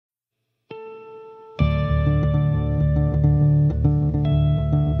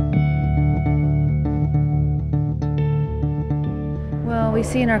we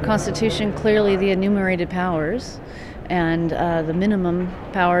see in our Constitution clearly the enumerated powers and the minimum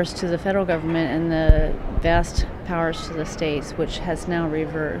powers to the federal government and the vast powers to the states, which has now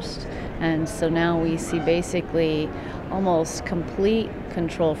reversed. And so now we see basically almost complete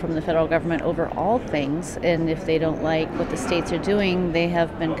control from the federal government over all things, and if they don't like what the states are doing, they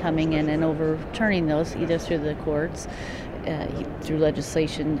have been coming in and overturning those either through the courts, through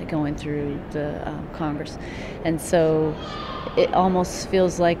legislation going through the Congress. And so it almost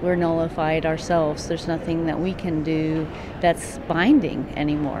feels like we're nullified ourselves. There's nothing that we can do that's binding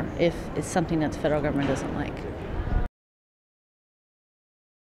anymore if it's something that the federal government doesn't like.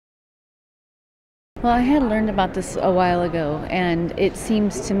 Well, I had learned about this a while ago, and it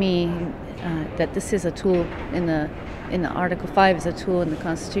seems to me that this is a tool in the Article 5 is a tool in the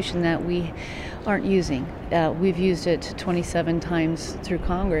Constitution that we aren't using. We've used it 27 times through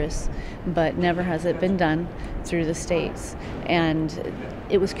Congress, but never has it been done through the states. And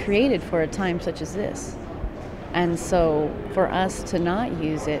it was created for a time such as this. And so for us to not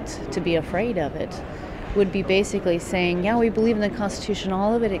use it, to be afraid of it, would be basically saying, yeah, we believe in the Constitution,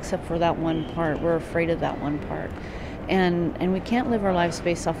 all of it except for that one part. We're afraid of that one part. And we can't live our lives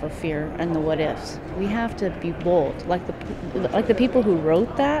based off of fear and the what ifs. We have to be bold. Like the people who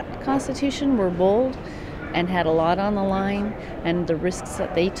wrote that Constitution were bold and had a lot on the line, and the risks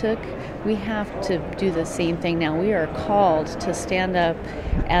that they took, we have to do the same thing now. We are called to stand up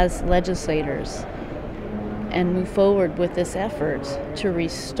as legislators and move forward with this effort to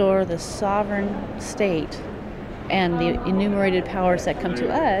restore the sovereign state and the enumerated powers that come to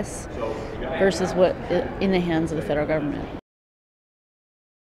us versus what in the hands of the federal government.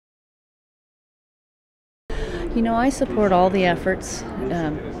 You know, I support all the efforts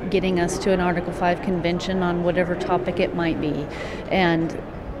getting us to an Article 5 convention on whatever topic it might be. And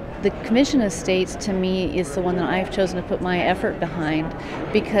the Convention of States, to me, is the one that I've chosen to put my effort behind,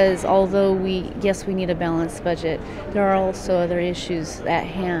 because although we need a balanced budget, there are also other issues at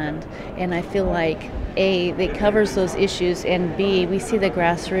hand, and I feel like A, it covers those issues, and B, we see the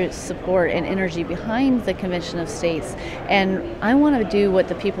grassroots support and energy behind the Convention of States, and I want to do what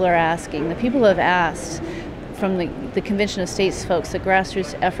the people are asking. The people have asked from the Convention of States folks, the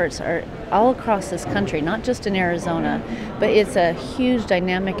grassroots efforts are all across this country, not just in Arizona, but it's a huge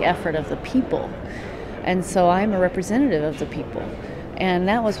dynamic effort of the people. And so I'm a representative of the people. And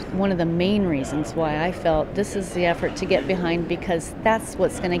that was one of the main reasons why I felt this is the effort to get behind, because that's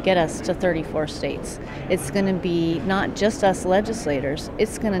what's going to get us to 34 states. It's going to be not just us legislators,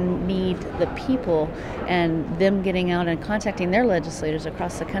 it's going to need the people and them getting out and contacting their legislators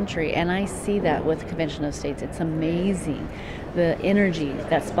across the country. And I see that with the Convention of States. It's amazing the energy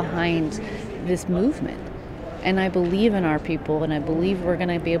that's behind this movement. And I believe in our people, and I believe we're going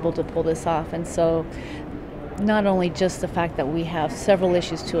to be able to pull this off. And so not only just the fact that we have several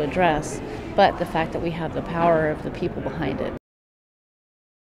issues to address, but the fact that we have the power of the people behind it.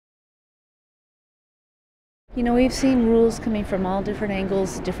 You know, we've seen rules coming from all different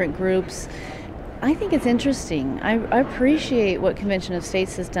angles, different groups. I think it's interesting. I appreciate what Convention of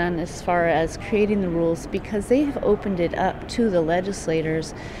States has done as far as creating the rules, because they have opened it up to the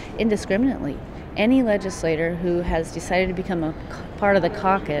legislators indiscriminately. Any legislator who has decided to become a part of the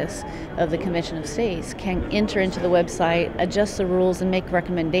caucus of the Convention of States can enter into the website, adjust the rules, and make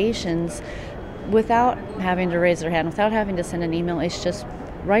recommendations without having to raise their hand, without having to send an email. It's just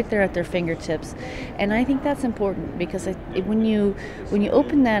right there at their fingertips. And I think that's important, because when you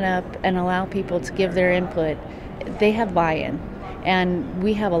open that up and allow people to give their input, they have buy-in. And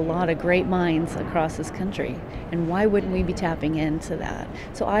we have a lot of great minds across this country, and why wouldn't we be tapping into that?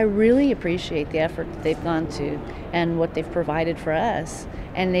 So I really appreciate the effort that they've gone to and what they've provided for us,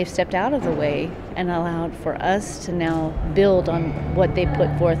 and they've stepped out of the way and allowed for us to now build on what they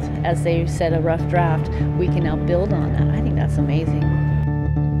put forth. As they said, a rough draft, we can now build on that. I think that's amazing.